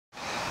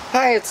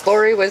Hi, it's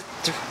Lori with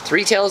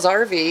Three Tails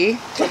RV,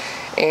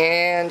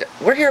 and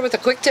we're here with a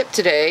quick tip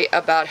today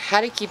about how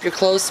to keep your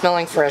clothes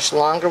smelling fresh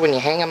longer when you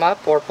hang them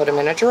up or put them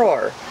in a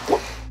drawer.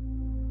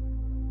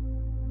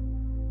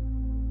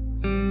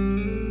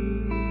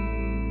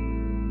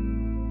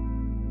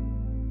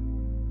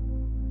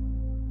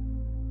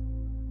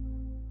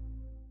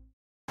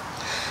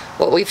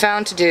 What we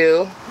found to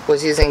do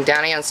was using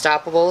Downy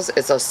Unstopables.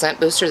 It's a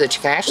scent booster that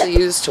you can actually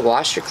use to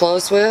wash your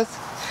clothes with.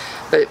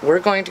 But we're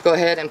going to go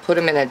ahead and put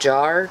them in a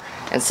jar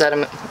and set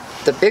them,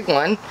 the big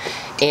one,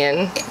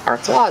 in our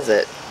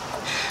closet.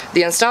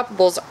 The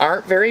Unstoppables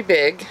aren't very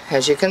big,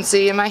 as you can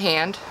see in my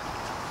hand,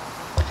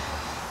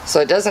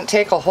 so it doesn't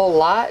take a whole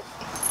lot,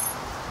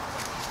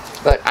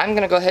 but I'm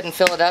going to go ahead and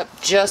fill it up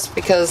just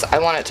because I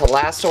want it to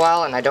last a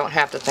while and I don't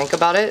have to think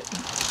about it.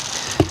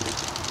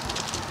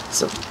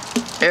 So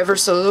ever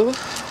so,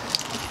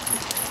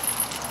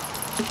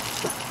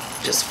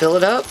 just fill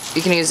it up.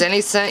 You can use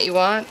any scent you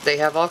want. They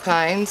have all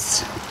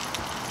kinds.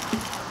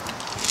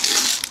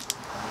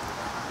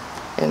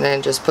 And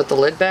then just put the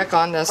lid back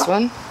on this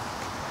one,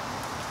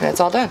 and it's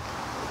all done.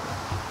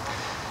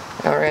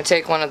 Now we're going to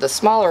take one of the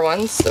smaller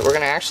ones that we're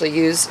going to actually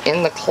use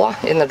in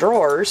the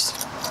drawers.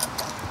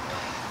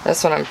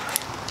 This one I'm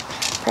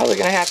probably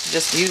going to have to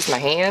just use my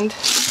hand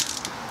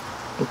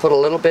and put a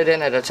little bit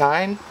in at a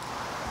time,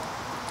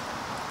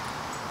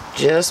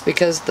 just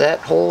because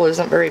that hole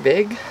isn't very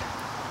big.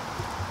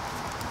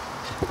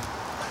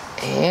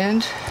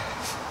 And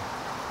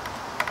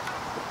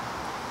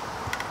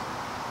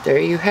there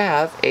you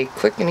have a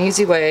quick and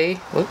easy way,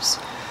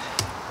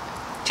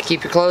 to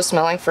keep your clothes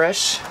smelling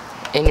fresh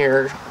in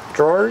your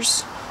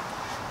drawers.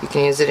 You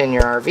can use it in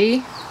your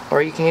RV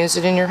or you can use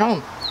it in your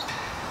home.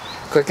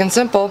 Quick and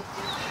simple.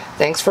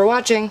 Thanks for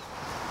watching.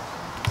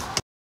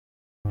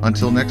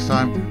 Until next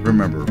time,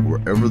 remember,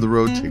 wherever the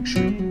road takes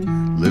you,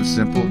 live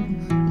simple,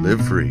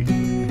 live free.